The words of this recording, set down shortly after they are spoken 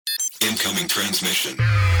Incoming transmission.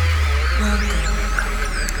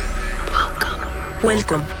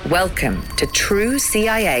 Welcome to True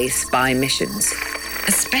CIA Spy Missions,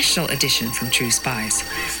 a special edition from True Spies.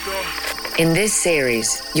 In this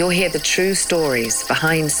series, you'll hear the true stories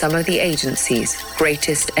behind some of the agency's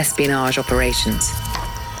greatest espionage operations.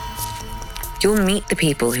 You'll meet the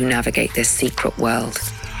people who navigate this secret world.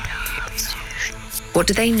 What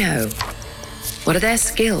do they know? What are their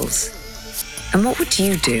skills? And what would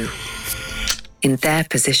you do in their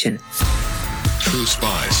position? True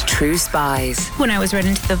Spies. True Spies. When I was read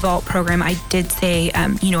into the Vault program, I did say,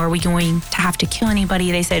 are we going to have to kill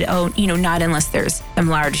anybody? They said, not unless there's some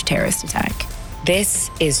large terrorist attack. This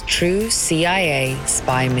is True CIA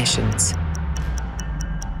Spy Missions.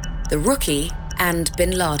 The Rookie and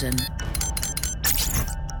Bin Laden.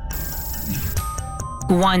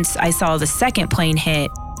 Once I saw the second plane hit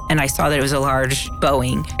and I saw that it was a large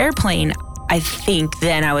Boeing airplane, I think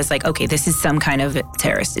then I was like, okay, this is some kind of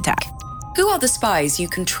terrorist attack. Who are the spies you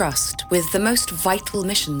can trust with the most vital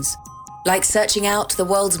missions? Like searching out the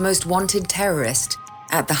world's most wanted terrorist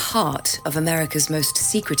at the heart of America's most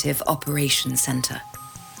secretive operations center.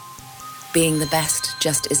 Being the best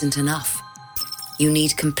just isn't enough. You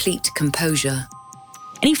need complete composure.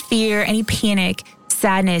 Any fear, any panic,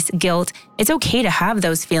 sadness, guilt, it's okay to have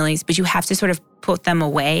those feelings, but you have to sort of put them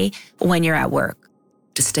away when you're at work.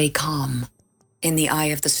 To stay calm in the eye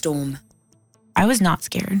of the storm. I was not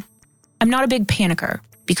scared. I'm not a big panicker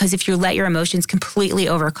because if you let your emotions completely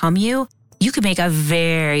overcome you, you could make a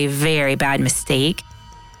very, very bad mistake.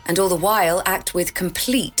 And all the while act with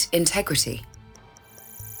complete integrity.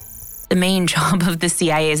 The main job of the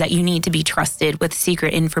CIA is that you need to be trusted with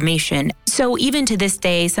secret information. So even to this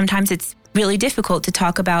day, sometimes it's really difficult to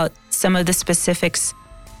talk about some of the specifics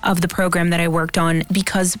of the program that I worked on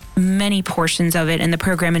because many portions of it and the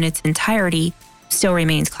program in its entirety still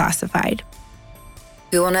remains classified.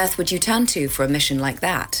 Who on earth would you turn to for a mission like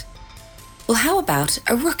that? Well, how about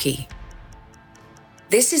a rookie?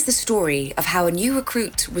 This is the story of how a new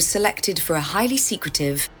recruit was selected for a highly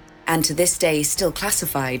secretive and to this day still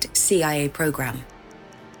classified CIA program,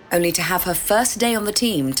 only to have her first day on the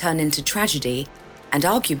team turn into tragedy and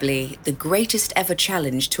arguably the greatest ever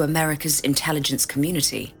challenge to America's intelligence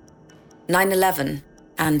community. 9/11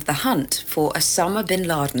 and the hunt for Osama bin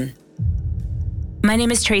Laden. My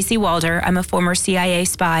name is Tracy Walder. I'm a former CIA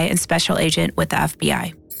spy and special agent with the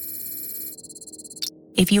FBI.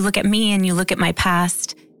 If you look at me and you look at my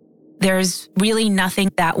past, there's really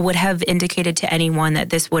nothing that would have indicated to anyone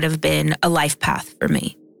that this would have been a life path for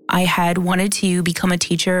me. I had wanted to become a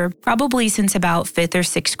teacher probably since about 5th or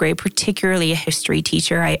 6th grade, particularly a history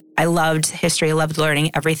teacher. I loved history. I loved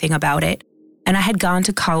learning everything about it. And I had gone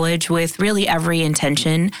to college with really every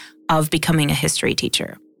intention of becoming a history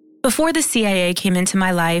teacher. Before the CIA came into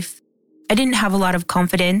my life, I didn't have a lot of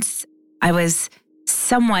confidence. I was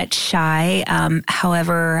somewhat shy.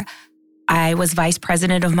 However, I was vice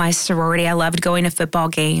president of my sorority. I loved going to football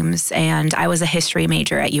games, and I was a history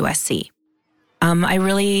major at USC. I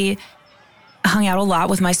really hung out a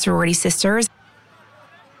lot with my sorority sisters.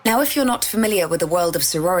 Now, if you're not familiar with the world of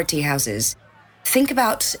sorority houses, think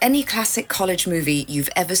about any classic college movie you've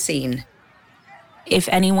ever seen. If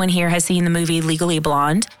anyone here has seen the movie Legally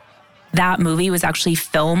Blonde, that movie was actually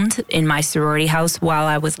filmed in my sorority house while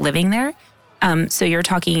I was living there. So you're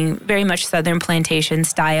talking very much Southern plantation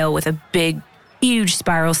style with a big, huge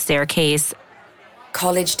spiral staircase.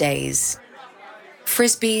 College days.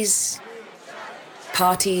 Frisbees.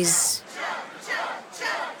 Parties.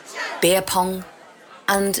 Beer pong.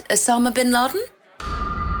 And Osama bin Laden?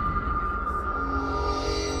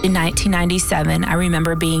 In 1997, I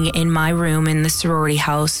remember being in my room in the sorority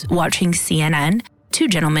house watching CNN. Two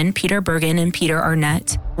gentlemen, Peter Bergen and Peter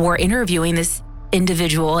Arnett, were interviewing this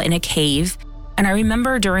individual in a cave. And I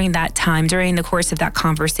remember during that time, during the course of that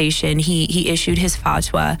conversation, he issued his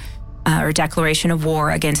fatwa, or declaration of war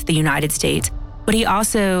against the United States. But he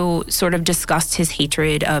also sort of discussed his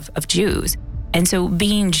hatred of Jews. And so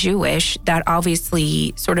being Jewish, that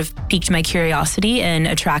obviously sort of piqued my curiosity and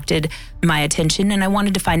attracted my attention. And I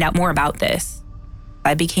wanted to find out more about this.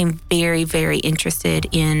 I became very, very interested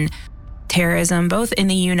in terrorism, both in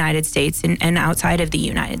the United States and outside of the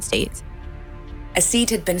United States. A seed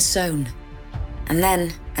had been sown. And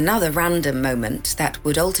then another random moment that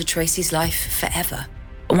would alter Tracy's life forever.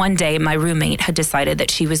 One day, my roommate had decided that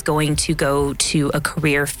she was going to go to a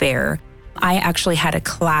career fair. I actually had a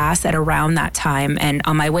class at around that time, and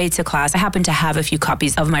on my way to class, I happened to have a few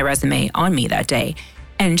copies of my resume on me that day.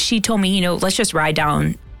 And she told me, let's just ride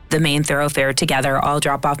down the main thoroughfare together. I'll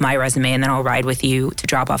drop off my resume, and then I'll ride with you to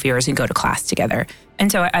drop off yours and go to class together.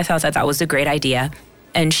 And so I thought that was a great idea.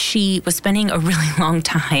 And she was spending a really long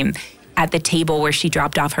time at the table where she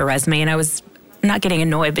dropped off her resume. And I was not getting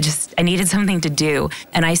annoyed, but just I needed something to do.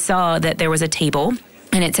 And I saw that there was a table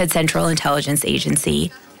and it said Central Intelligence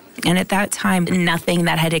Agency. And at that time, nothing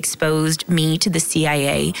that had exposed me to the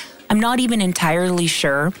CIA. I'm not even entirely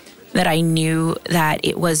sure that I knew that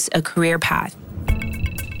it was a career path.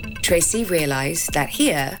 Tracy realized that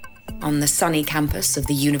here, on the sunny campus of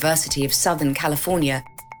the University of Southern California,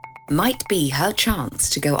 might be her chance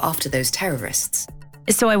to go after those terrorists.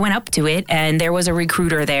 So I went up to it, and there was a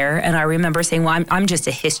recruiter there, and I remember saying, well, I'm just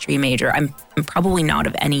a history major. I'm probably not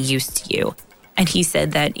of any use to you. And he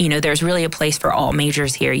said that, there's really a place for all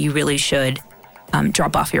majors here. You really should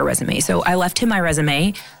drop off your resume. So I left him my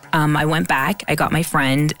resume. I went back, I got my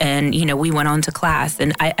friend, and, we went on to class.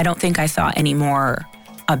 And I don't think I thought any more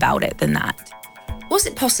about it than that. Was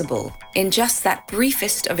it possible, in just that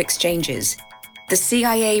briefest of exchanges, the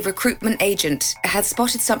CIA recruitment agent had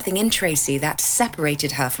spotted something in Tracy that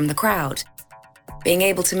separated her from the crowd? Being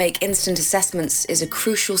able to make instant assessments is a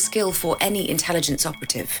crucial skill for any intelligence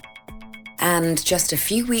operative. And just a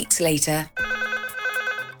few weeks later,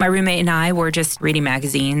 my roommate and I were just reading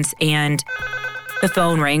magazines, and the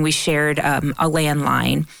phone rang. We shared a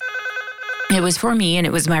landline. It was for me, and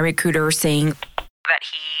it was my recruiter saying that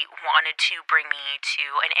he wanted to bring me to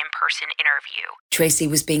an in-person interview. Tracy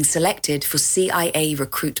was being selected for CIA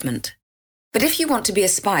recruitment. But if you want to be a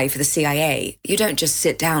spy for the CIA, you don't just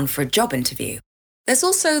sit down for a job interview. There's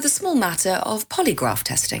also the small matter of polygraph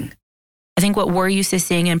testing. I think what we're used to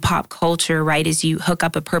seeing in pop culture, right, is you hook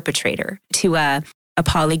up a perpetrator to a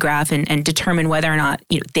polygraph and determine whether or not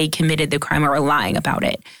they committed the crime or are lying about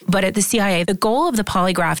it. But at the CIA, the goal of the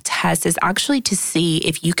polygraph test is actually to see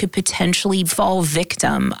if you could potentially fall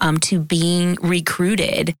victim to being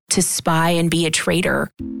recruited to spy and be a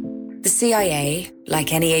traitor. The CIA,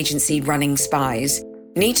 like any agency running spies,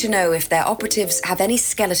 need to know if their operatives have any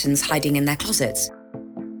skeletons hiding in their closets.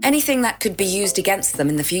 Anything that could be used against them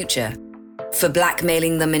in the future. For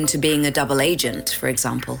blackmailing them into being a double agent, for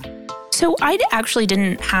example. So I actually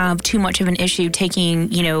didn't have too much of an issue taking,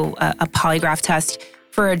 a polygraph test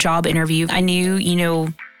for a job interview. I knew,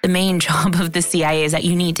 the main job of the CIA is that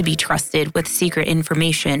you need to be trusted with secret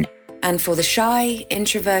information. And for the shy,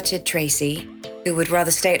 introverted Tracy, who would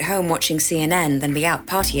rather stay at home watching CNN than be out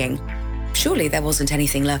partying, surely there wasn't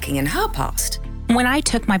anything lurking in her past. When I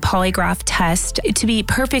took my polygraph test, to be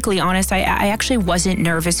perfectly honest, I actually wasn't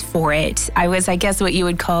nervous for it. I was, I guess, what you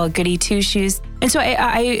would call goody two-shoes. And so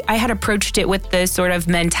I had approached it with the sort of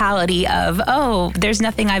mentality of, oh, there's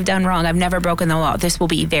nothing I've done wrong. I've never broken the law. This will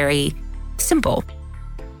be very simple.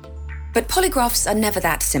 But polygraphs are never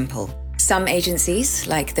that simple. Some agencies,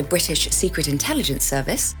 like the British Secret Intelligence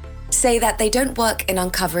Service, say that they don't work in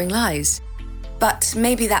uncovering lies. But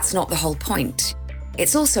maybe that's not the whole point.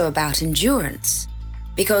 It's also about endurance,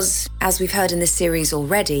 because, as we've heard in this series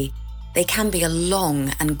already, they can be a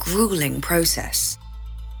long and grueling process.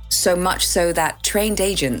 So much so that trained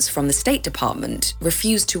agents from the State Department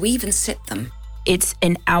refuse to even sit them. It's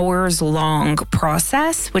an hours-long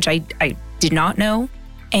process, which I did not know.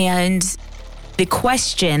 And the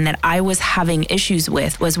question that I was having issues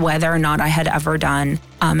with was whether or not I had ever done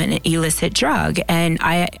an illicit drug. And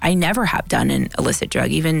I never have done an illicit drug.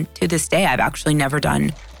 Even to this day, I've actually never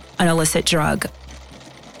done an illicit drug.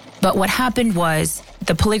 But what happened was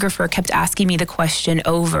the polygrapher kept asking me the question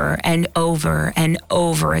over and over and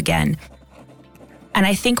over again. And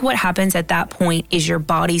I think what happens at that point is your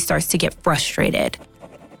body starts to get frustrated.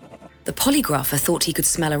 The polygrapher thought he could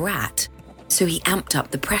smell a rat, so he amped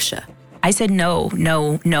up the pressure. I said, no.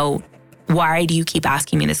 Why do you keep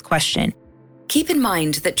asking me this question? Keep in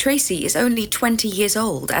mind that Tracy is only 20 years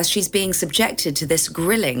old as she's being subjected to this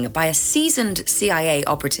grilling by a seasoned CIA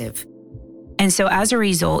operative. And so as a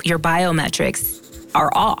result, your biometrics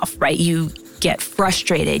are off, right? You get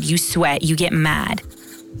frustrated, you sweat, you get mad.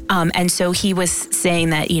 And so he was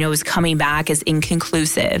saying that, it was coming back as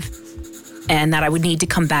inconclusive and that I would need to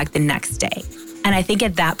come back the next day. And I think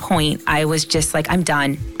at that point, I was just like, I'm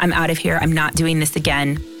done. I'm out of here. I'm not doing this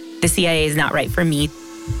again. The CIA is not right for me.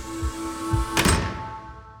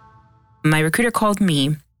 My recruiter called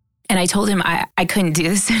me and I told him I couldn't do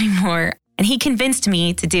this anymore. And he convinced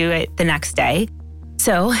me to do it the next day.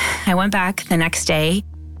 So I went back the next day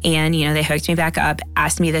and, they hooked me back up,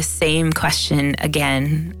 asked me the same question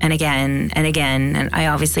again and again and again. And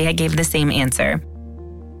I gave the same answer.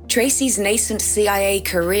 Tracy's nascent CIA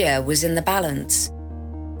career was in the balance.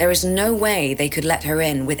 There is no way they could let her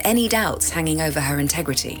in with any doubts hanging over her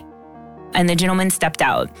integrity. And the gentleman stepped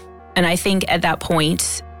out. And I think at that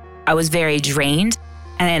point, I was very drained.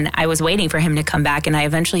 And I was waiting for him to come back, and I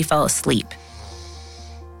eventually fell asleep.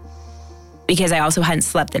 because I also hadn't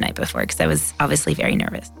slept the night before because I was obviously very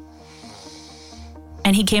nervous.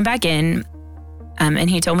 And he came back in and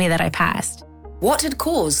he told me that I passed. What had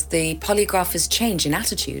caused the polygrapher's change in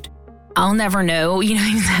attitude? I'll never know,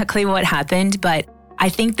 exactly what happened, but I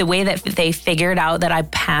think the way that they figured out that I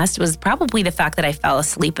passed was probably the fact that I fell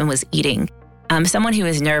asleep and was eating. Someone who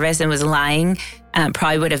was nervous and was lying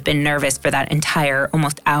probably would have been nervous for that entire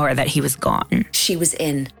almost hour that he was gone. She was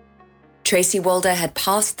in. Tracy Walder had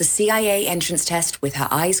passed the CIA entrance test with her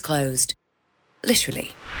eyes closed.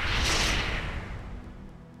 Literally.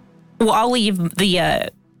 Well, I'll leave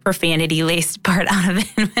the profanity-laced part out of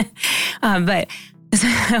it. But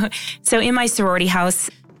so in my sorority house,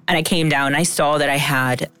 and I came down and I saw that I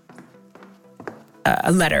had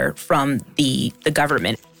a letter from the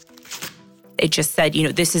government. It just said,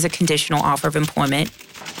 this is a conditional offer of employment,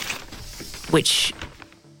 which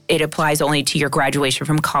it applies only to your graduation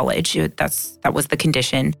from college. That was the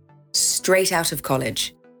condition. Straight out of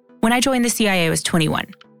college. When I joined the CIA, I was 21.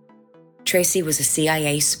 Tracy was a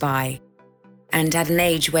CIA spy and at an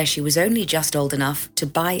age where she was only just old enough to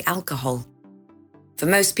buy alcohol. For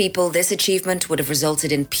most people, this achievement would have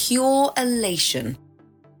resulted in pure elation.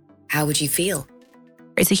 How would you feel?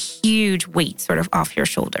 It's a huge weight sort of off your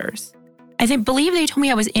shoulders. I believe they told me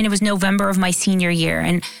it was November of my senior year.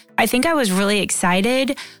 And I think I was really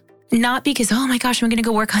excited, not because, oh my gosh, I'm going to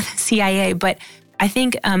go work on the CIA, but I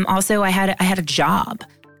think also I had a job,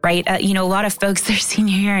 right? A lot of folks, their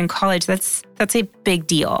senior year in college, that's a big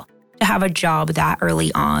deal. To have a job that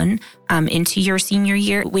early on into your senior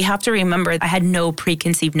year, we have to remember I had no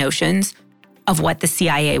preconceived notions of what the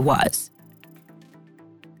CIA was.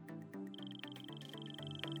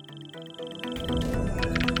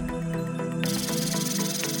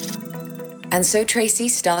 And so Tracy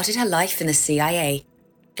started her life in the CIA,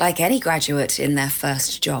 like any graduate in their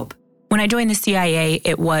first job. When I joined the CIA,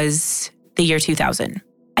 it was the year 2000.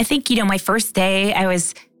 I think, my first day, I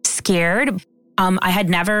was scared. I had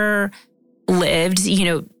never lived,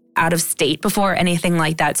 out of state before, anything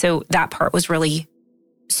like that. So that part was really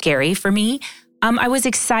scary for me. I was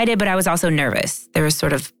excited, but I was also nervous. There was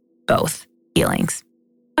sort of both feelings.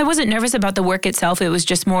 I wasn't nervous about the work itself. It was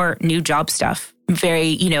just more new job stuff.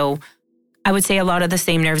 Very, I would say a lot of the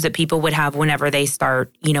same nerves that people would have whenever they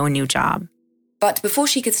start, a new job. But before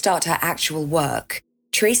she could start her actual work,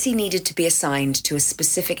 Tracy needed to be assigned to a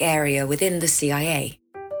specific area within the CIA.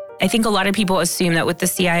 I think a lot of people assume that with the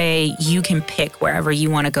CIA, you can pick wherever you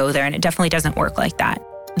want to go there, and it definitely doesn't work like that.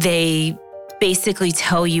 They basically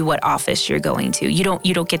tell you what office you're going to. You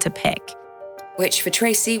don't get to pick. Which for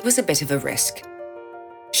Tracy was a bit of a risk.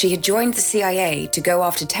 She had joined the CIA to go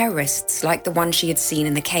after terrorists like the one she had seen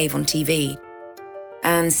in the cave on TV.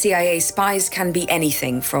 And CIA spies can be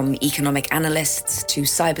anything from economic analysts to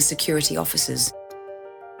cybersecurity officers.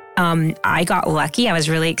 I got lucky. I was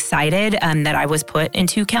really excited that I was put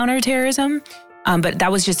into counterterrorism. But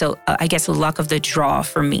that was just, a luck of the draw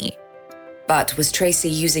for me. But was Tracy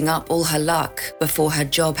using up all her luck before her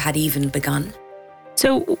job had even begun?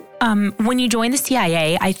 So when you join the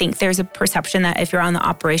CIA, I think there's a perception that if you're on the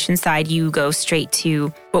operations side, you go straight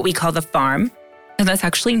to what we call the farm. And that's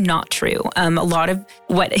actually not true. A lot of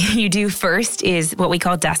what you do first is what we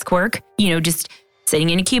call desk work, just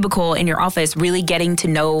sitting in a cubicle in your office, really getting to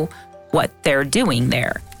know what they're doing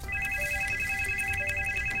there.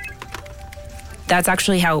 That's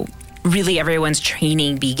actually how really everyone's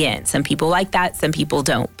training begins. Some people like that, some people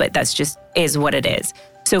don't, but that's just is what it is.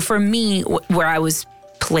 So for me, where I was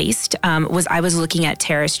placed was I was looking at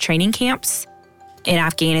terrorist training camps in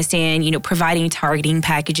Afghanistan, providing targeting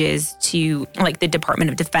packages to like the Department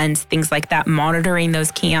of Defense, things like that, monitoring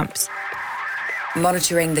those camps.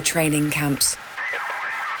 Monitoring the training camps.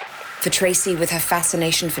 For Tracy, with her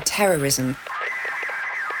fascination for terrorism,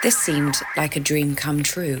 this seemed like a dream come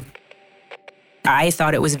true. I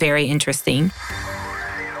thought it was very interesting.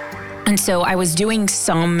 And so I was doing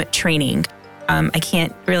some training. I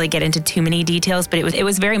can't really get into too many details, but it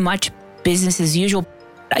was very much business as usual.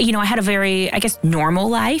 I had a very, normal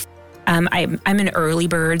life. I'm an early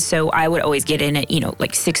bird, so I would always get in at,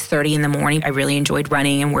 6:30 in the morning. I really enjoyed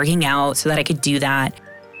running and working out so that I could do that.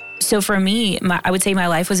 So for me, I would say my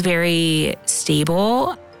life was very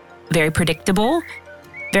stable, very predictable,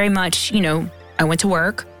 very much, I went to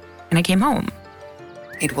work and I came home.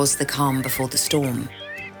 It was the calm before the storm.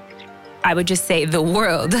 I would just say the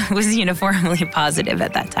world was uniformly positive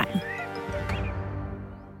at that time.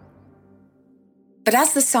 But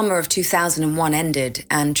as the summer of 2001 ended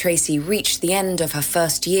and Tracy reached the end of her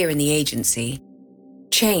first year in the agency,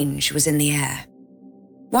 change was in the air.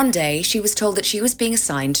 One day, she was told that she was being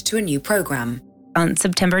assigned to a new program. On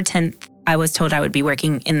September 10th, I was told I would be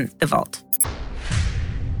working in the vault.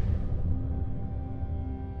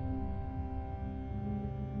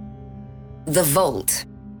 the Vault,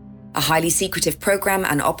 a highly secretive program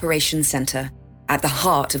and operations center at the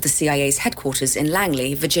heart of the CIA's headquarters in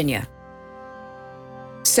Langley, Virginia.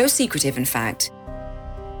 So secretive, in fact,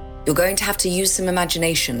 you're going to have to use some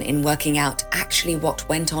imagination in working out actually what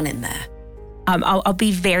went on in there. I'll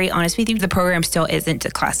be very honest with you, the program still isn't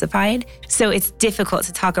declassified, so it's difficult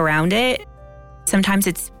to talk around it. Sometimes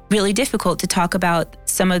it's really difficult to talk about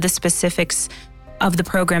some of the specifics of the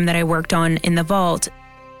program that I worked on in the Vault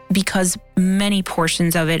because many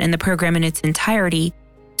portions of it and the program in its entirety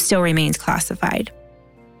still remains classified.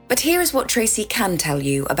 But here is what Tracy can tell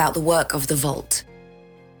you about the work of the Vault.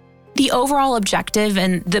 The overall objective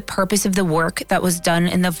and the purpose of the work that was done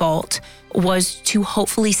in the Vault was to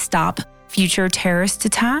hopefully stop future terrorist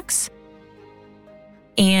attacks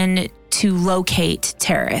and to locate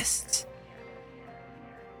terrorists.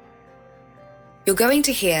 You're going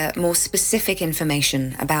to hear more specific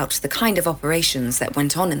information about the kind of operations that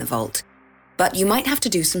went on in the Vault, but you might have to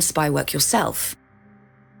do some spy work yourself.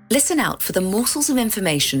 Listen out for the morsels of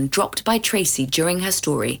information dropped by Tracy during her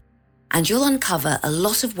story, and you'll uncover a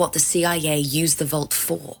lot of what the CIA used the Vault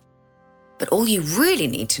for. But all you really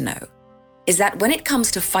need to know is that when it comes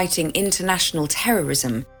to fighting international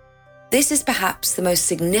terrorism, this is perhaps the most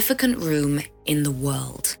significant room in the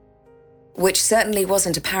world. Which certainly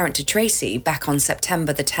wasn't apparent to Tracy back on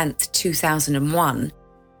September the 10th, 2001,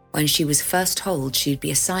 when she was first told she'd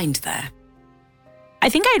be assigned there. I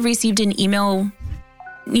think I had received an email,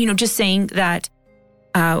 just saying that,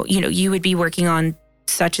 you would be working on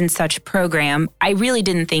such and such program. I really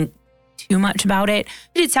didn't think too much about it.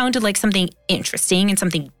 It sounded like something interesting and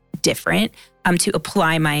something different to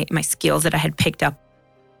apply my skills that I had picked up.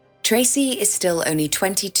 Tracy is still only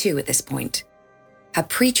 22 at this point. Her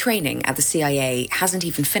pre-training at the CIA hasn't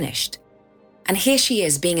even finished. And here she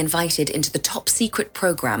is being invited into the top secret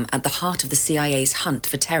program at the heart of the CIA's hunt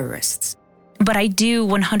for terrorists. But I do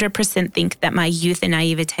 100% think that my youth and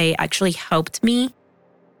naivete actually helped me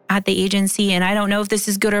at the agency. And I don't know if this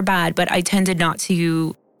is good or bad, but I tended not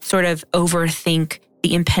to sort of overthink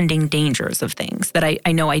the impending dangers of things that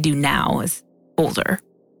I know I do now as older.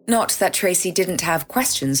 Not that Tracy didn't have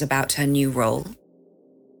questions about her new role.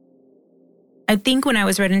 I think when I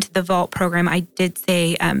was read into the Vault program, I did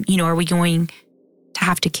say, are we going to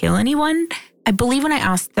have to kill anyone? I believe when I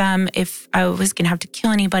asked them if I was going to have to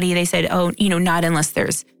kill anybody, they said, not unless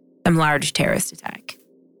there's some large terrorist attack.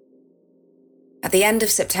 At the end of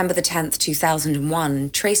September the 10th,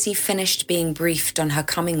 2001, Tracy finished being briefed on her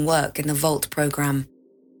coming work in the Vault program.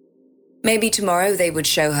 Maybe tomorrow they would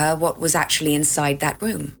show her what was actually inside that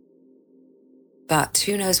room. But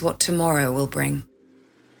who knows what tomorrow will bring.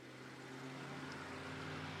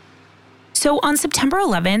 So on September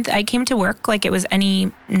 11th, I came to work like it was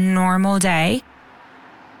any normal day.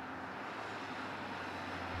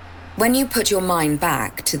 When you put your mind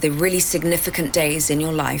back to the really significant days in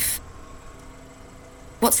your life,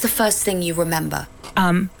 what's the first thing you remember?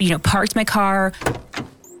 Parked my car.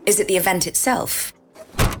 Is it the event itself?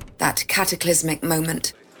 That cataclysmic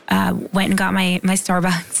moment? Went and got my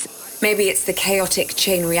Starbucks. Maybe it's the chaotic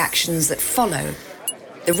chain reactions that follow.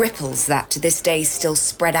 The ripples that to this day still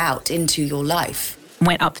spread out into your life.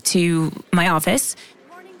 Went up to my office.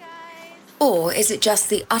 Morning, guys. Or is it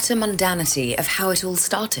just the utter mundanity of how it all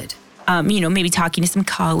started? Maybe talking to some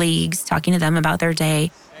colleagues, talking to them about their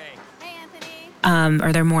day. Hey, Anthony.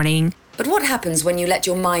 Or their morning. But what happens when you let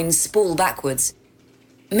your mind spool backwards?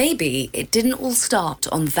 Maybe it didn't all start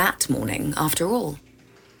on that morning after all.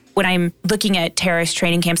 When I'm looking at terrorist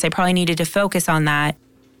training camps, I probably needed to focus on that.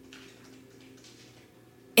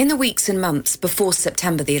 In the weeks and months before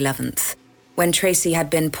September the 11th, when Tracy had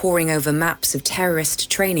been poring over maps of terrorist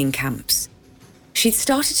training camps, she'd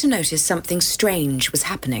started to notice something strange was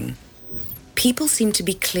happening. People seemed to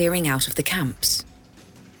be clearing out of the camps.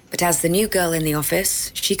 But as the new girl in the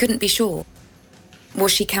office, she couldn't be sure.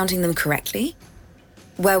 Was she counting them correctly?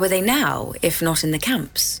 Where were they now, if not in the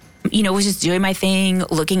camps? Was just doing my thing,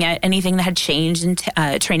 looking at anything that had changed in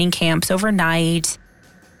training camps overnight.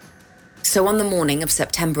 So on the morning of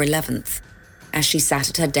September 11th, as she sat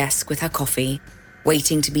at her desk with her coffee,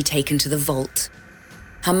 waiting to be taken to the Vault,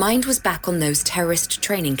 her mind was back on those terrorist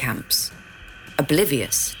training camps,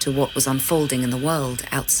 oblivious to what was unfolding in the world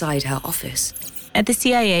outside her office. At the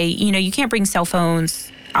CIA, you can't bring cell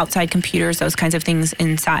phones, outside computers, those kinds of things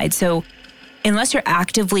inside. So unless you're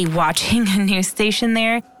actively watching a news station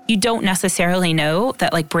there, you don't necessarily know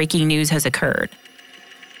that breaking news has occurred.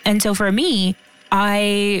 And so for me,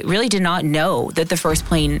 I really did not know that the first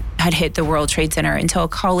plane had hit the World Trade Center until a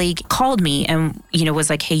colleague called me and, was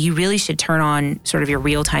like, hey, you really should turn on sort of your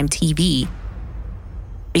real-time TV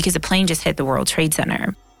because a plane just hit the World Trade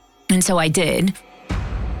Center. And so I did.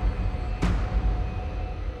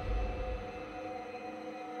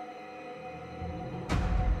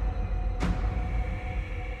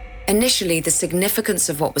 Initially, the significance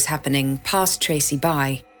of what was happening passed Tracy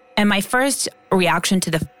by. And my first reaction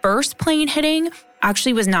to the first plane hitting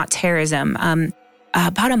actually was not terrorism.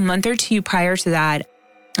 About a month or two prior to that,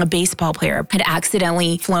 a baseball player had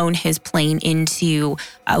accidentally flown his plane into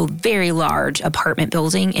a very large apartment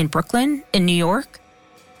building in Brooklyn, in New York.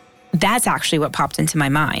 That's actually what popped into my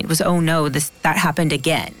mind was, oh no, that happened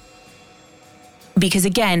again. Because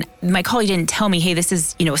again, my colleague didn't tell me, hey, this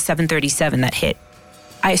is, a 737 that hit.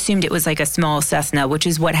 I assumed it was like a small Cessna, which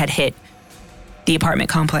is what had hit the apartment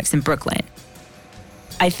complex in Brooklyn.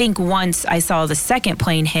 I think once I saw the second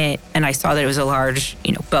plane hit and I saw that it was a large,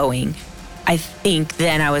 Boeing, I think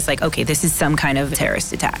then I was like, okay, this is some kind of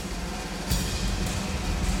terrorist attack.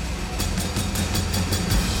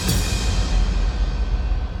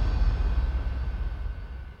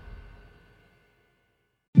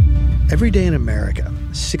 Every day in America,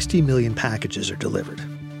 60 million packages are delivered,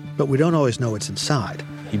 but we don't always know what's inside.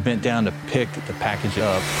 He bent down to pick the package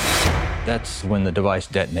up. That's when the device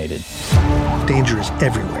detonated. Danger is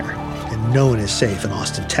everywhere, and no one is safe in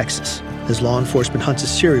Austin, Texas, as law enforcement hunts a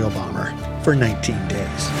serial bomber for 19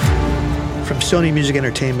 days. From Sony Music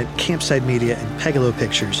Entertainment, Campside Media, and Pegalo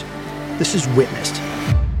Pictures, this is Witnessed.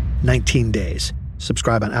 19 Days.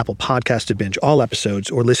 Subscribe on Apple Podcasts to binge all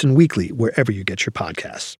episodes or listen weekly wherever you get your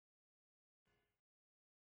podcasts.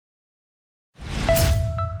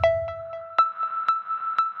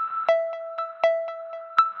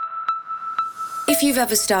 If you've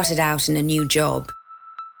ever started out in a new job,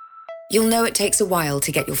 you'll know it takes a while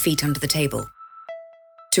to get your feet under the table,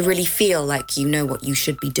 to really feel like you know what you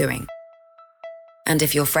should be doing. And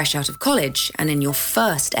if you're fresh out of college and in your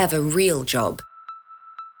first ever real job,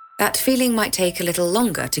 that feeling might take a little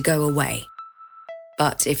longer to go away.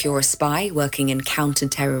 But if you're a spy working in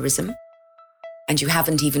counter-terrorism, and you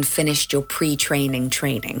haven't even finished your pre-training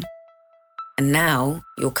training, and now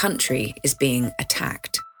your country is being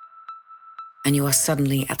attacked, and you are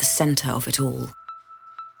suddenly at the center of it all,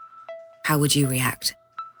 how would you react?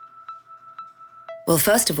 Well,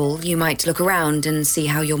 first of all, you might look around and see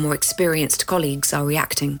how your more experienced colleagues are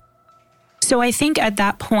reacting. So I think at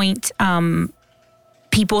that point,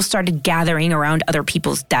 people started gathering around other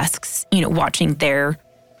people's desks, watching their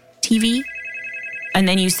TV. And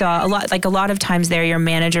then you saw a lot of times there, your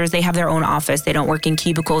managers, they have their own office. They don't work in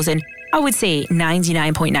cubicles. And I would say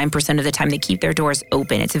 99.9% of the time they keep their doors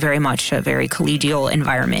open. It's very much a very collegial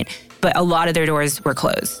environment. But a lot of their doors were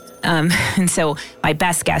closed. And so my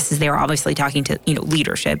best guess is they were obviously talking to,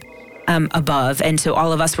 leadership above. And so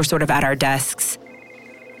all of us were sort of at our desks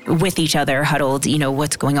with each other, huddled,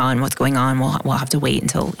 what's going on? We'll have to wait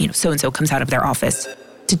until, so-and-so comes out of their office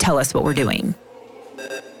to tell us what we're doing.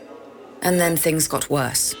 And then things got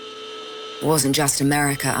worse. It wasn't just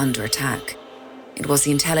America under attack. It was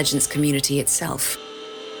the intelligence community itself.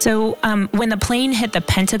 So when the plane hit the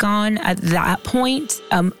Pentagon at that point,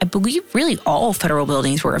 I believe really all federal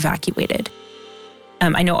buildings were evacuated.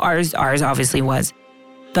 I know ours obviously was,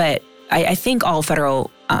 but I think all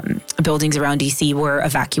federal buildings around D.C. were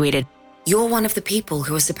evacuated. You're one of the people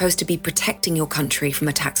who are supposed to be protecting your country from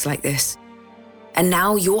attacks like this. And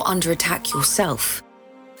now you're under attack yourself.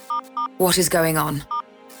 What is going on?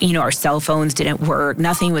 Our cell phones didn't work.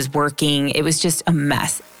 Nothing was working. It was just a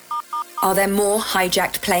mess. Are there more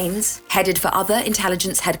hijacked planes headed for other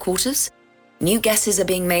intelligence headquarters? New guesses are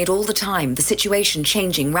being made all the time, the situation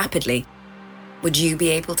changing rapidly. Would you be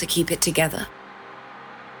able to keep it together?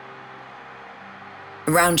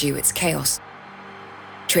 Around you, it's chaos.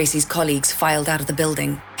 Tracy's colleagues filed out of the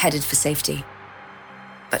building, headed for safety.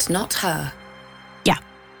 But not her. Yeah.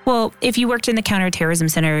 Well, if you worked in the counterterrorism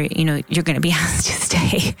center, you're going to be asked to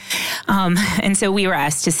stay. And so we were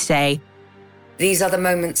asked to stay. These are the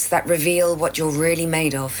moments that reveal what you're really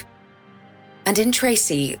made of. And in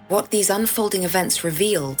Tracy, what these unfolding events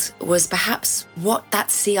revealed was perhaps what that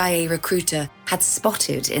CIA recruiter had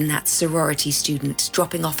spotted in that sorority student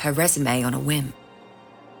dropping off her resume on a whim.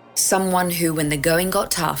 Someone who, when the going got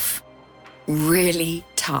tough, really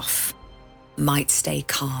tough, might stay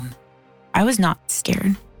calm. I was not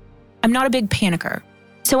scared. I'm not a big panicker.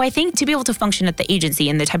 So I think to be able to function at the agency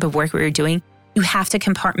and the type of work we were doing, you have to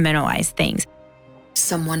compartmentalize things.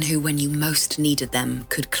 Someone who, when you most needed them,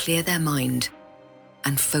 could clear their mind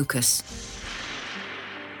and focus.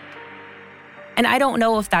 And I don't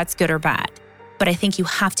know if that's good or bad, but I think you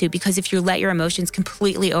have to, because if you let your emotions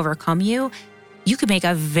completely overcome you, you could make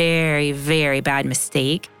a very, very bad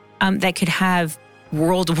mistake that could have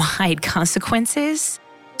worldwide consequences.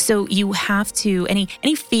 So you have to,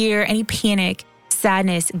 any fear, any panic,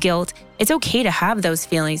 sadness, guilt, it's okay to have those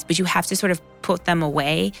feelings, but you have to sort of put them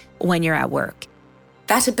away when you're at work.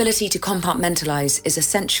 That ability to compartmentalize is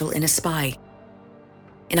essential in a spy.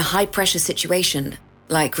 In a high-pressure situation,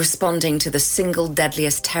 like responding to the single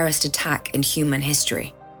deadliest terrorist attack in human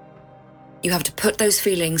history, you have to put those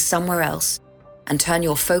feelings somewhere else and turn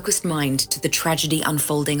your focused mind to the tragedy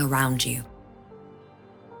unfolding around you,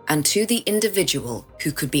 and to the individual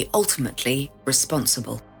who could be ultimately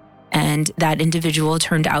responsible. And that individual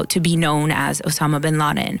turned out to be known as Osama bin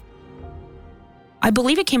Laden. I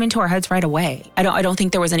believe it came into our heads right away. I don't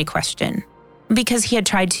think there was any question, because he had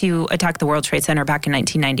tried to attack the World Trade Center back in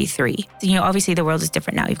 1993. Obviously the world is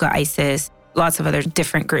different now. You've got ISIS, lots of other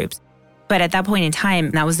different groups. But at that point in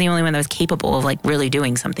time, that was the only one that was capable of really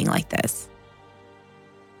doing something like this.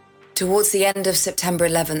 Towards the end of September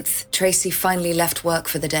 11th, Tracy finally left work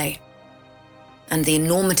for the day. And the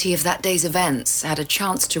enormity of that day's events had a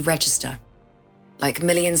chance to register. Like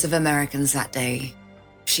millions of Americans that day,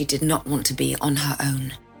 she did not want to be on her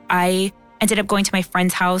own. I ended up going to my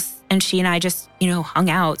friend's house, and she and I just, hung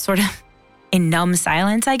out sort of in numb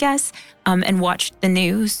silence, I guess, and watched the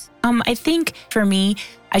news. I think for me,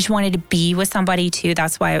 I just wanted to be with somebody too.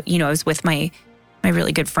 That's why, I was with my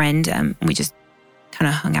really good friend. We just kind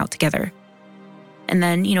of hung out together. And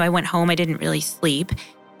then, I went home. I didn't really sleep,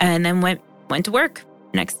 and then went to work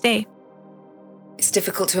the next day. It's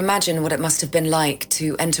difficult to imagine what it must have been like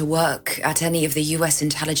to enter work at any of the US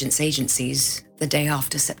intelligence agencies the day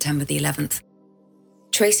after September the 11th.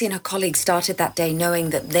 Tracy and her colleagues started that day knowing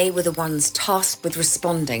that they were the ones tasked with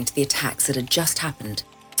responding to the attacks that had just happened.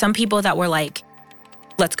 Some people that were like,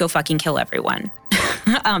 let's go fucking kill everyone,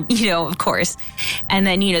 of course. And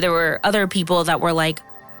then, there were other people that were like,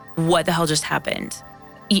 what the hell just happened?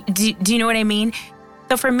 Do you know what I mean?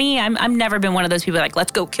 So for me, I've never been one of those people like,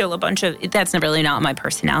 let's go kill a bunch of, that's really not my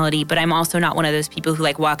personality, but I'm also not one of those people who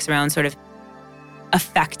walks around sort of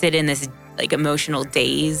affected in this emotional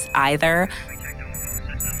daze either.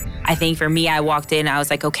 I think for me, I walked in, I was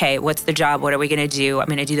like, okay, what's the job? What are we going to do? I'm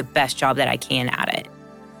going to do the best job that I can at it.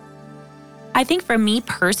 I think for me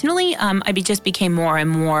personally, I just became more and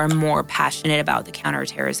more and more passionate about the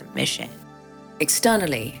counterterrorism mission.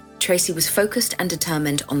 Externally, Tracy was focused and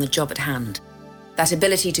determined on the job at hand. That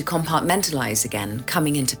ability to compartmentalize again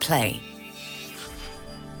coming into play.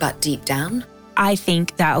 But deep down, I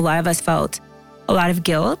think that a lot of us felt a lot of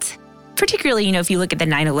guilt, particularly, if you look at the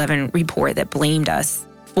 9/11 report that blamed us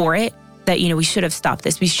for it, that, we should have stopped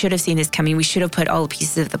this. We should have seen this coming. We should have put all the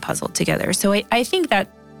pieces of the puzzle together. So I think that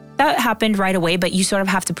happened right away, but you sort of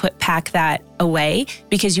have to pack that away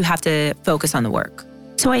because you have to focus on the work.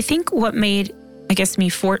 So I think what made, me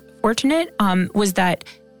fortunate was that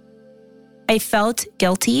I felt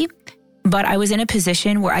guilty, but I was in a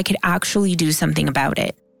position where I could actually do something about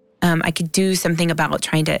it. I could do something about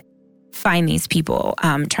trying to find these people,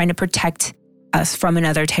 trying to protect us from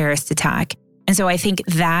another terrorist attack. And so I think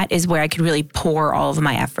that is where I could really pour all of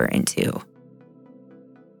my effort into.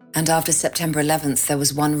 And after September 11th, there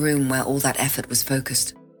was one room where all that effort was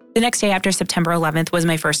focused. The next day after September 11th was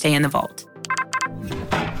my first day in the vault.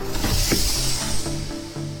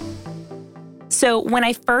 So when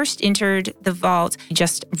I first entered the vault,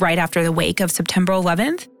 just right after the wake of September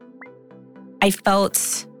 11th, I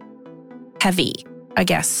felt heavy, I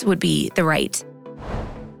guess would be the right.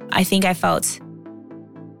 I think I felt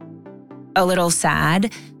a little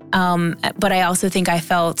sad, but I also think I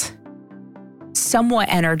felt somewhat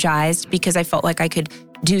energized because I felt like I could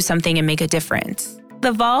do something and make a difference.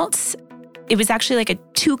 The vault, it was actually like a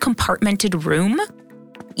 2-compartmented room.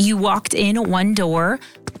 You walked in one door,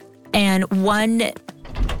 and one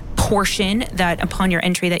portion that upon your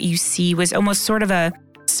entry that you see was almost sort of a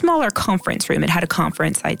smaller conference room. It had a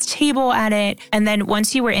conference-sized table at it. And then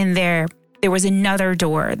once you were in there, there was another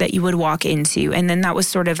door that you would walk into. And then that was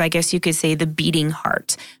sort of, I guess you could say, the beating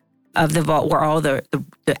heart of the vault where all the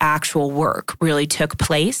actual work really took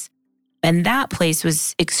place. And that place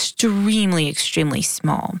was extremely, extremely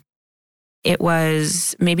small. It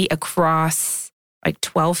was maybe across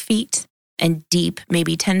 12 feet and deep,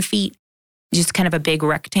 maybe 10 feet, just kind of a big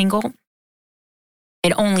rectangle.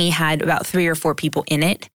 It only had about 3 or 4 people in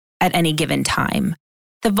it at any given time.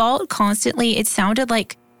 The vault constantly, it sounded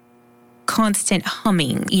like constant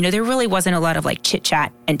humming. There really wasn't a lot of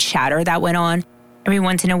chit-chat and chatter that went on. Every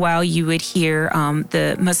once in a while, you would hear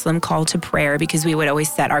the Muslim call to prayer because we would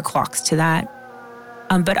always set our clocks to that.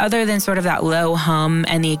 But other than sort of that low hum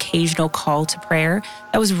and the occasional call to prayer,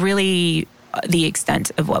 that was really the extent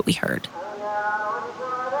of what we heard.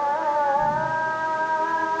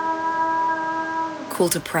 Call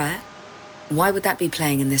to prayer? Why would that be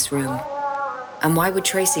playing in this room? And why would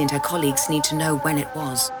Tracy and her colleagues need to know when it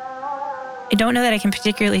was? I don't know that I can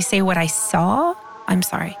particularly say what I saw. I'm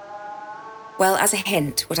sorry. Well, as a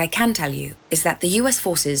hint, what I can tell you is that the US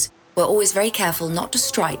forces were always very careful not to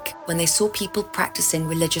strike when they saw people practicing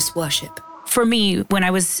religious worship. For me, when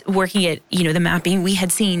I was working at, the mapping, we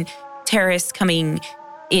had seen terrorists coming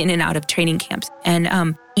in and out of training camps. And,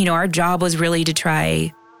 our job was really to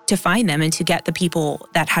try to find them and to get the people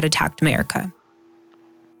that had attacked America.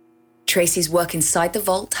 Tracy's work inside the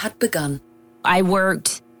vault had begun. I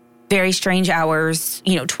worked very strange hours,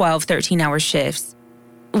 12, 13-hour shifts.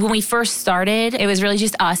 When we first started, it was really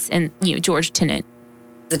just us and, George Tenet,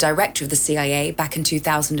 the director of the CIA back in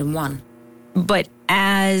 2001. But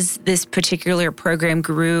as this particular program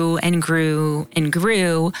grew and grew and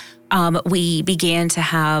grew, we began to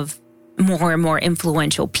have more and more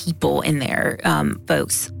influential people in there,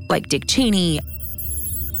 folks like Dick Cheney,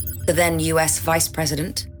 the then US Vice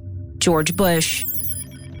President, George Bush,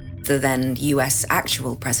 the then US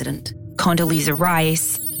actual president, Condoleezza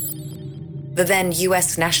Rice, the then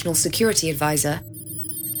US National Security Advisor.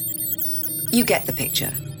 You get the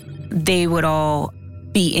picture. They would all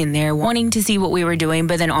be in there wanting to see what we were doing,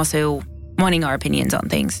 but then also wanting our opinions on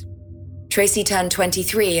things. Tracy turned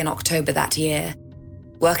 23 in October that year,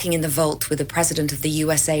 working in the vault with the president of the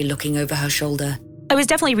USA looking over her shoulder. I was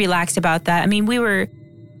definitely relaxed about that. I mean,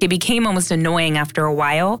 it became almost annoying after a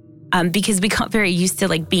while because we got very used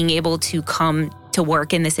to being able to come to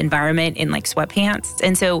work in this environment in sweatpants.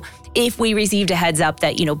 And so if we received a heads up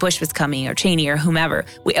that, Bush was coming or Cheney or whomever,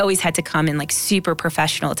 we always had to come in super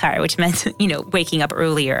professional attire, which meant, waking up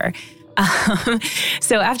earlier.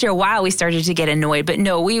 So after a while, we started to get annoyed. But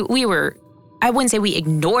no, we were, I wouldn't say we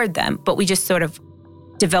ignored them, but we just sort of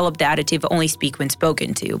developed the attitude of only speak when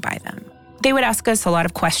spoken to by them. They would ask us a lot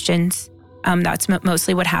of questions. That's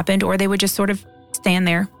mostly what happened. Or they would just sort of stand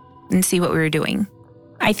there and see what we were doing.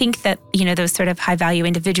 I think that, those sort of high-value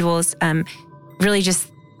individuals really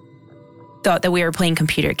just thought that we were playing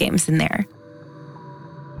computer games in there.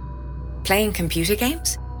 Playing computer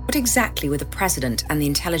games? What exactly were the president and the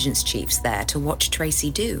intelligence chiefs there to watch Tracy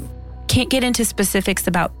do? Can't get into specifics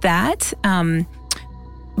about that,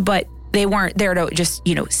 but they weren't there to just,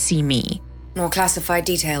 see me. More classified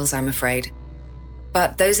details, I'm afraid.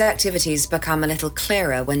 But those activities become a little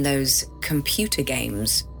clearer when those computer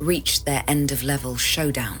games reach their end-of-level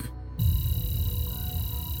showdown.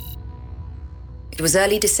 It was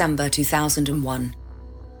early December 2001,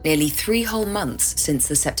 nearly 3 whole months since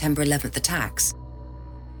the September 11th attacks.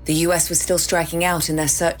 The US was still striking out in their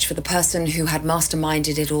search for the person who had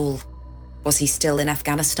masterminded it all. Was he still in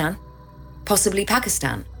Afghanistan? Possibly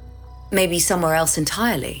Pakistan? Maybe somewhere else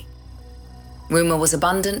entirely? Rumor was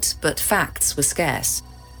abundant, but facts were scarce.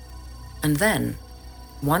 And then,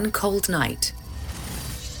 one cold night,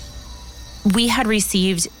 we had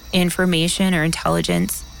received information or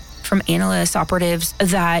intelligence from analysts, operatives,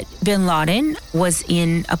 that bin Laden was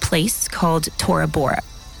in a place called Tora Bora.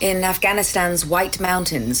 In Afghanistan's White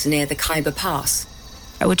Mountains near the Khyber Pass.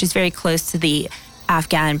 Which is very close to the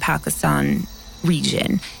Afghan-Pakistan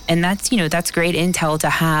region. And that's great intel to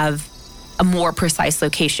have a more precise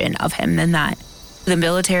location of him than that. The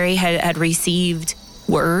military had received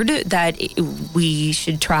word that we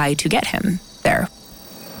should try to get him there.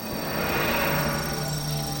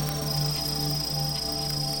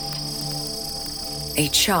 A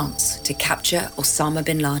chance to capture Osama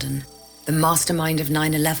bin Laden, the mastermind of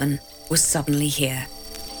 9/11, was suddenly here.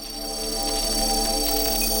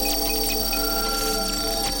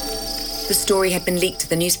 The story had been leaked to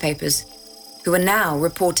the newspapers, who are now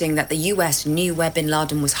reporting that the US knew where bin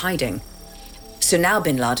Laden was hiding. So now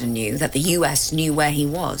bin Laden knew that the US knew where he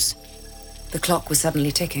was. The clock was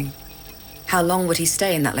suddenly ticking. How long would he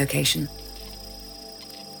stay in that location?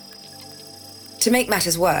 To make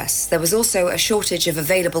matters worse, there was also a shortage of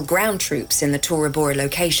available ground troops in the Tora Bora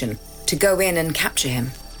location to go in and capture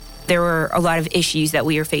him. There were a lot of issues that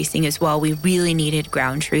we were facing as well. We really needed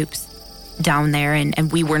ground troops down there,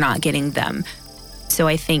 and we were not getting them. So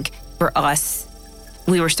I think for us,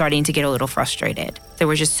 we were starting to get a little frustrated. There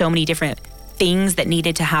were just so many different things that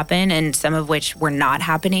needed to happen, and some of which were not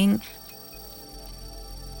happening.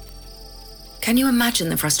 Can you imagine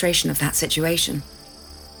the frustration of that situation?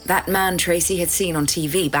 That man Tracy had seen on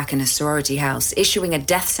TV back in his sorority house, issuing a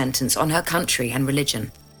death sentence on her country and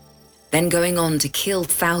religion, then going on to kill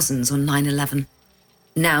thousands on 9/11,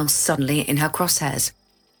 now suddenly in her crosshairs,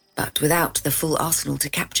 but without the full arsenal to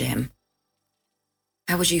capture him.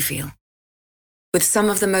 How would you feel? With some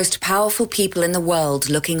of the most powerful people in the world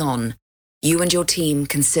looking on, You and your team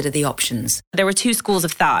consider the options. There were two schools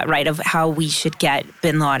of thought, right, of how we should get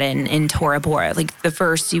bin Laden in Tora Bora. Like the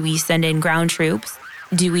first, do we send in ground troops?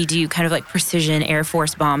 Do we do kind of like precision Air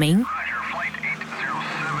Force bombing?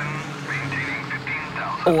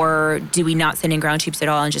 Or do we not send in ground troops at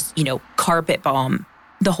all and just, carpet bomb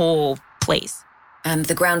the whole place? And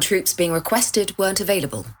the ground troops being requested weren't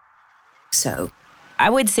available. So I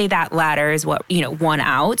would say that latter is what, won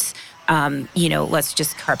out. Let's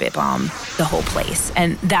just carpet bomb the whole place.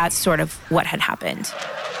 And that's sort of what had happened.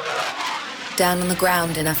 Down on the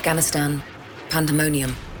ground in Afghanistan,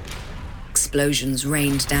 pandemonium. Explosions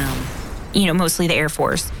rained down. Mostly the Air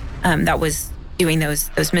Force that was doing those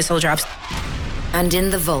missile drops. And in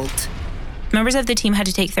the vault, members of the team had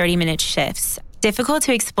to take 30-minute shifts. Difficult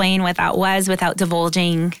to explain what that was without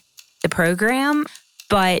divulging the program,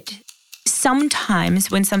 but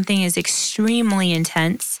sometimes when something is extremely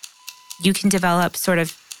intense, you can develop sort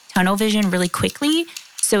of tunnel vision really quickly.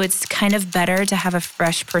 So it's kind of better to have a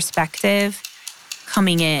fresh perspective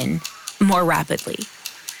coming in more rapidly.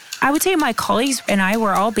 I would say my colleagues and I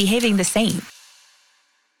were all behaving the same.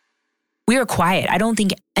 We were quiet. I don't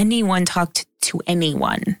think anyone talked to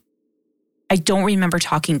anyone. I don't remember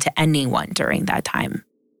talking to anyone during that time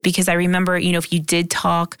because I remember, if you did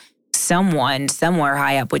talk, someone somewhere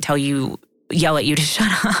high up would yell at you to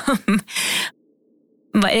shut up.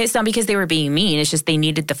 But it's not because they were being mean. It's just they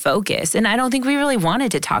needed the focus. And I don't think we really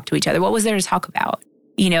wanted to talk to each other. What was there to talk about?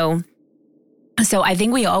 So I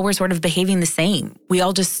think we all were sort of behaving the same. We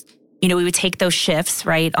all just, we would take those shifts,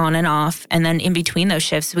 right, on and off. And then in between those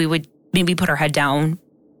shifts, we would maybe put our head down.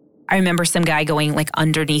 I remember some guy going like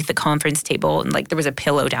underneath the conference table and like there was a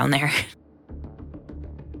pillow down there.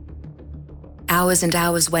 Hours and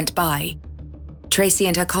hours went by. Tracy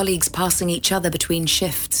and her colleagues passing each other between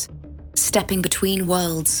shifts, stepping between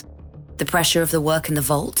worlds. The pressure of the work in the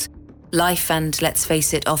vault, life and, let's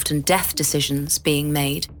face it, often death decisions being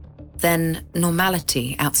made, then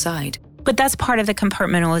normality outside. But that's part of the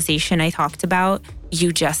compartmentalization I talked about.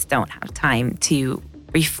 You just don't have time to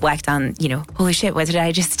reflect on, holy shit, what did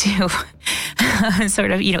I just do?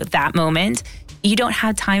 Sort of, that moment. You don't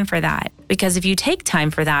have time for that because if you take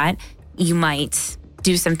time for that, you might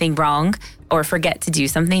do something wrong or forget to do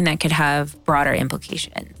something that could have broader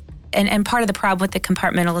implications. And part of the problem with the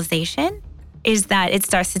compartmentalization is that it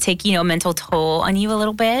starts to take, a mental toll on you a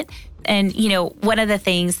little bit. And, one of the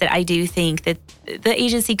things that I do think that the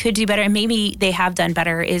agency could do better, and maybe they have done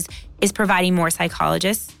better, is providing more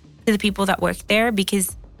psychologists to the people that work there,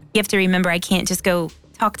 because you have to remember I can't just go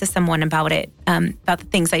talk to someone about it, about the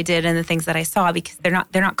things I did and the things that I saw, because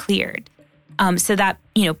they're not cleared. So that,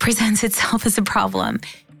 presents itself as a problem.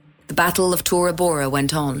 The Battle of Tora Bora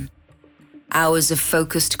went on. Hours of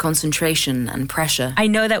focused concentration and pressure. I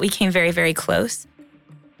know that we came very, very close.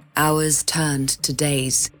 Hours turned to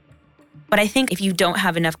days. But I think if you don't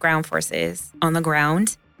have enough ground forces on the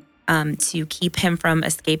ground to keep him from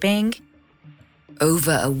escaping.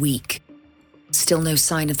 Over a week. Still no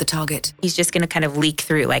sign of the target. He's just going to kind of leak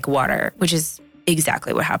through like water, which is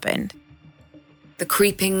exactly what happened. The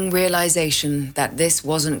creeping realization that this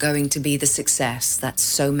wasn't going to be the success that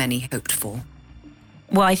so many hoped for.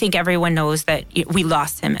 Well, I think everyone knows that we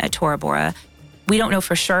lost him at Tora Bora. We don't know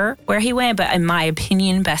for sure where he went, but in my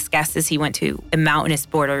opinion, best guess is he went to a mountainous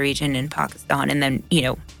border region in Pakistan. And then,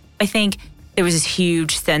 I think there was this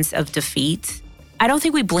huge sense of defeat. I don't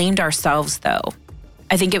think we blamed ourselves, though.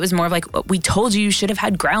 I think it was more of like, we told you should have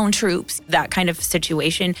had ground troops, that kind of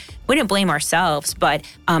situation. We didn't blame ourselves, but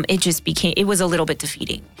it was a little bit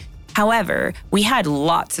defeating. However, we had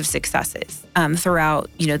lots of successes throughout,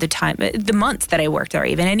 the months that I worked there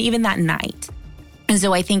and even that night. And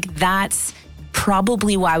so I think that's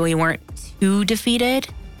probably why we weren't too defeated.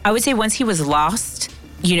 I would say once he was lost,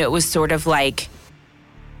 it was sort of like,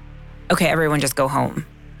 okay, everyone just go home.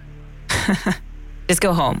 Just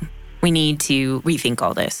go home. We need to rethink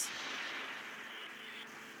all this.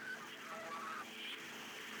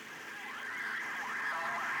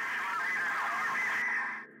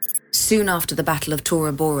 Soon after the Battle of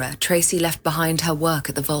Tora Bora, Tracy left behind her work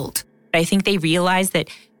at the vault. I think they realized that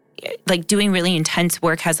like doing really intense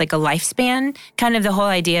work has like a lifespan, kind of the whole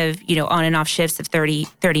idea of, on and off shifts of 30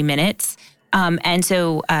 minutes. And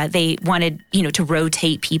so they wanted, to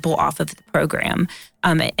rotate people off of the program.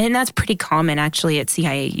 And that's pretty common, actually, at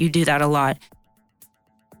CIA. You do that a lot.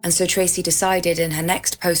 And so Tracy decided in her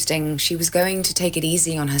next posting she was going to take it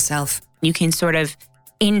easy on herself. You can sort of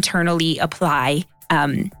internally apply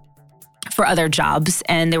for other jobs.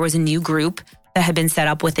 And there was a new group that had been set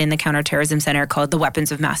up within the Counterterrorism Center called the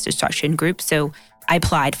Weapons of Mass Destruction Group. So I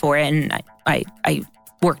applied for it and I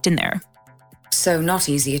worked in there. So not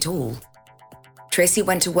easy at all. Tracy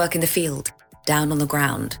went to work in the field, down on the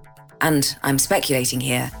ground, and, I'm speculating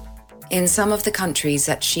here, in some of the countries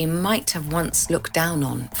that she might have once looked down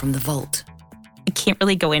on from the vault. I can't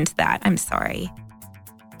really go into that. I'm sorry.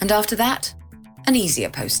 And after that, an easier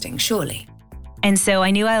posting, surely. And so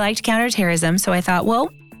I knew I liked counterterrorism, so I thought, well,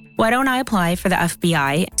 why don't I apply for the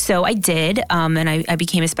FBI? So I did, and I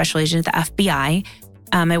became a special agent at the FBI.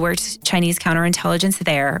 I worked Chinese counterintelligence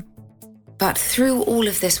there. But through all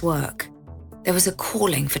of this work, there was a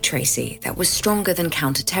calling for Tracy that was stronger than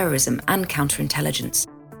counterterrorism and counterintelligence.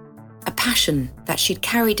 A passion that she'd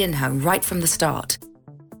carried in her right from the start.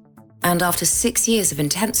 And after 6 years of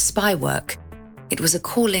intense spy work, it was a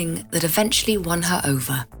calling that eventually won her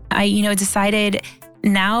over. I, decided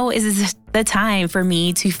now is the time for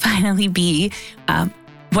me to finally be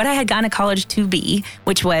what I had gone to college to be,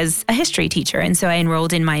 which was a history teacher. And so I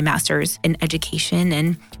enrolled in my master's in education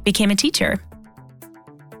and became a teacher.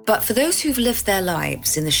 But for those who've lived their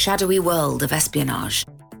lives in the shadowy world of espionage,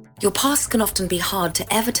 your past can often be hard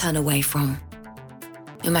to ever turn away from,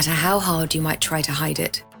 no matter how hard you might try to hide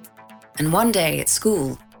it. And one day at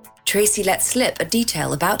school, Tracy let slip a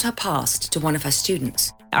detail about her past to one of her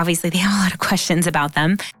students. Obviously, they have a lot of questions about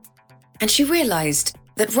them. And she realized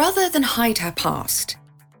that rather than hide her past,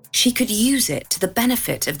 she could use it to the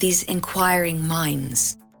benefit of these inquiring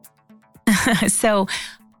minds. So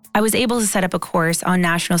I was able to set up a course on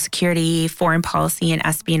national security, foreign policy, and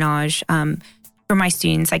espionage for my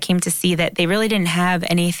students. I came to see that they really didn't have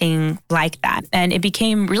anything like that. And it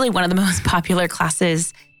became really one of the most popular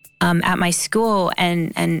classes at my school.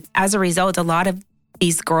 And as a result, a lot of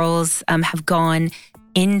these girls have gone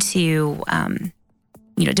into,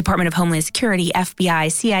 Department of Homeland Security,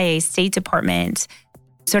 FBI, CIA, State Department,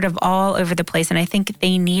 sort of all over the place. And I think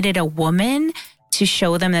they needed a woman to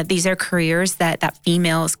show them that these are careers that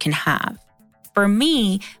females can have. For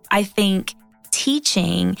me, I think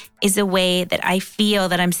teaching is a way that I feel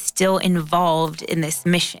that I'm still involved in this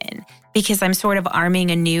mission because I'm sort of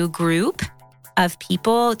arming a new group of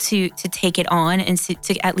people to take it on and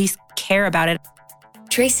to at least care about it.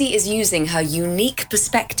 Tracy is using her unique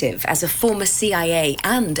perspective as a former CIA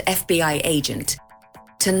and FBI agent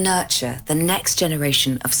to nurture the next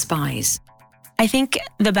generation of spies. I think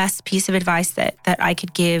the best piece of advice that I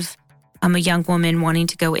could give a young woman wanting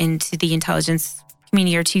to go into the intelligence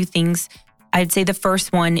community are two things. I'd say the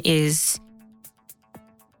first one is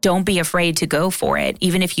don't be afraid to go for it,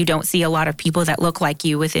 even if you don't see a lot of people that look like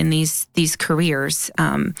you within these careers.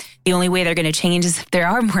 The only way they're going to change is if there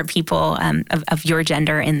are more people of your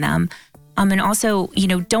gender in them. And also,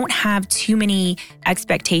 don't have too many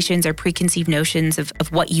expectations or preconceived notions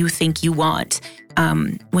of what you think you want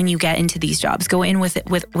when you get into these jobs. Go in with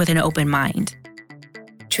an open mind.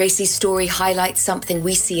 Tracy's story highlights something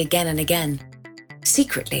we see again and again.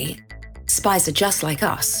 Secretly, spies are just like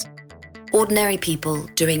us. Ordinary people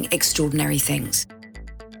doing extraordinary things.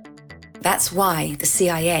 That's why the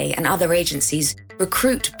CIA and other agencies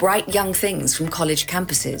recruit bright young things from college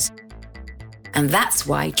campuses. And that's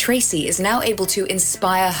why Tracy is now able to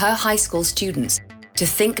inspire her high school students to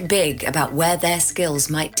think big about where their skills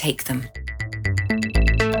might take them.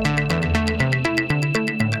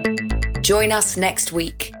 Join us next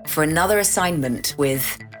week for another assignment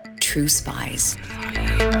with True Spies.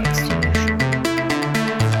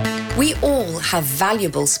 We all have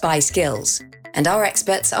valuable spy skills, and our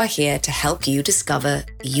experts are here to help you discover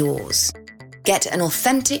yours. Get an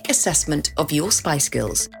authentic assessment of your spy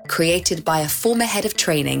skills created by a former head of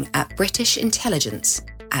training at British Intelligence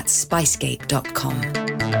at spyscape.com.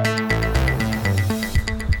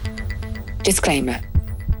 Disclaimer.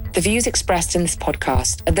 The views expressed in this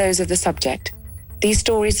podcast are those of the subject. These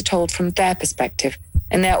stories are told from their perspective,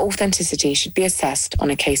 and their authenticity should be assessed on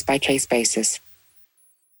a case-by-case basis.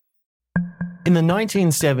 In the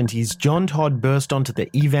 1970s, John Todd burst onto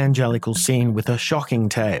the evangelical scene with a shocking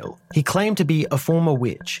tale. He claimed to be a former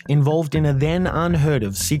witch, involved in a then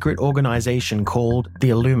unheard-of secret organization called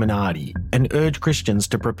the Illuminati, and urged Christians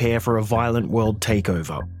to prepare for a violent world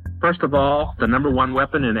takeover. First of all, the number one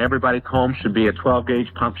weapon in everybody's home should be a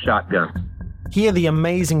 12-gauge pump shotgun. Hear the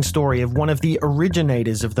amazing story of one of the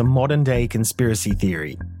originators of the modern-day conspiracy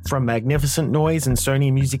theory. From Magnificent Noise and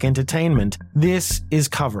Sony Music Entertainment, this is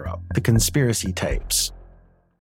Cover Up, the Conspiracy Tapes.